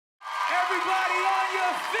Everybody on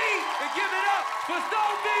your feet and give it up for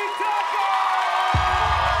Sofi Tucker!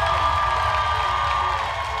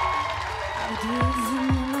 I've given you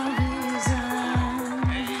no reason,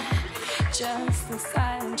 just the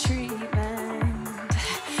silent treatment,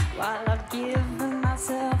 while I've given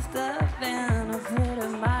myself the benefit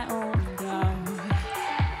of my own doubt.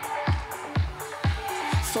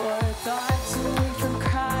 For thoughts away from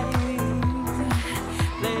crying,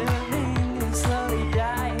 living and slowly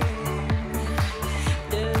dying,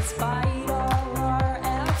 despite all our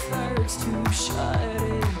efforts to shut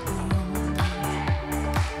it down.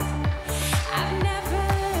 I've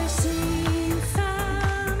never seen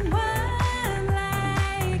someone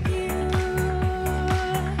like you,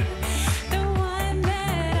 the one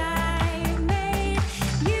that I made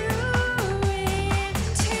you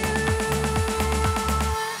into.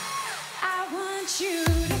 I want you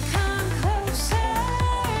to come closer,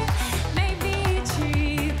 maybe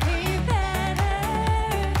treat me better,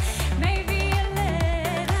 maybe a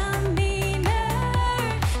little meaner.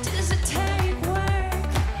 Does it take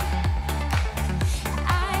work? I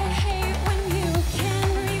hate when you can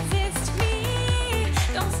resist me.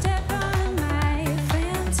 Don't step on my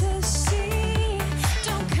fantasy.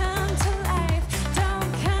 Don't come to life,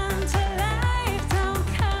 don't come to life, don't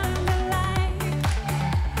come to life.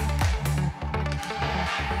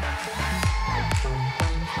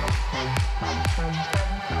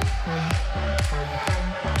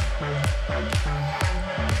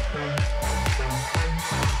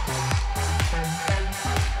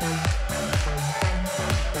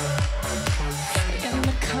 In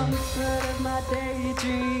the comfort of my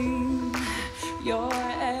daydream, you're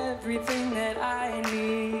everything that I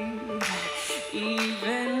need.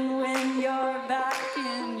 Even when you're back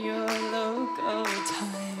in your local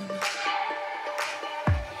time,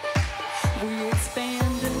 we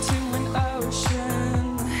expand into an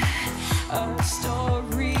ocean, a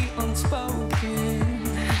story unspoken,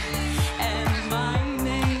 and my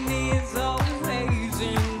name is always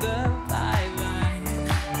in the byline.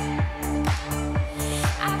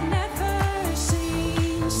 I've never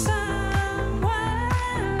seen someone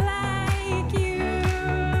like you,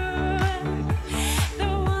 the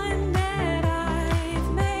one that I've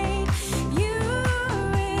made you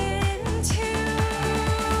into.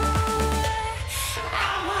 I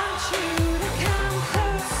want you to come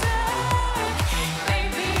closer,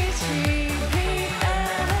 maybe treat me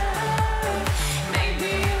better,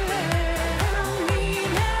 maybe a little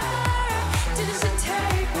meaner. Does it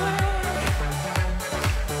take work?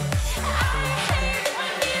 I hate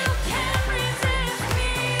when you can't resist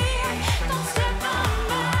me. Don't step on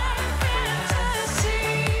my fantasy.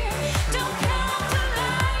 Don't come to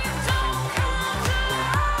life, don't come to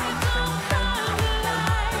life, don't come to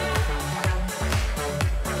life.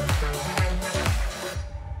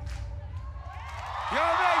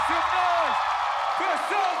 Y'all make some noise for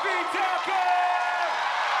Sofi Tucker!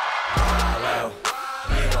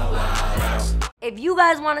 If you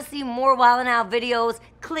guys want to see more Wildin' Out videos,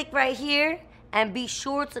 click right here and be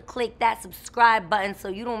sure to click that subscribe button so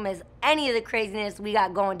you don't miss any of the craziness we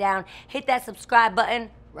got going down. Hit that subscribe button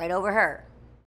right over here.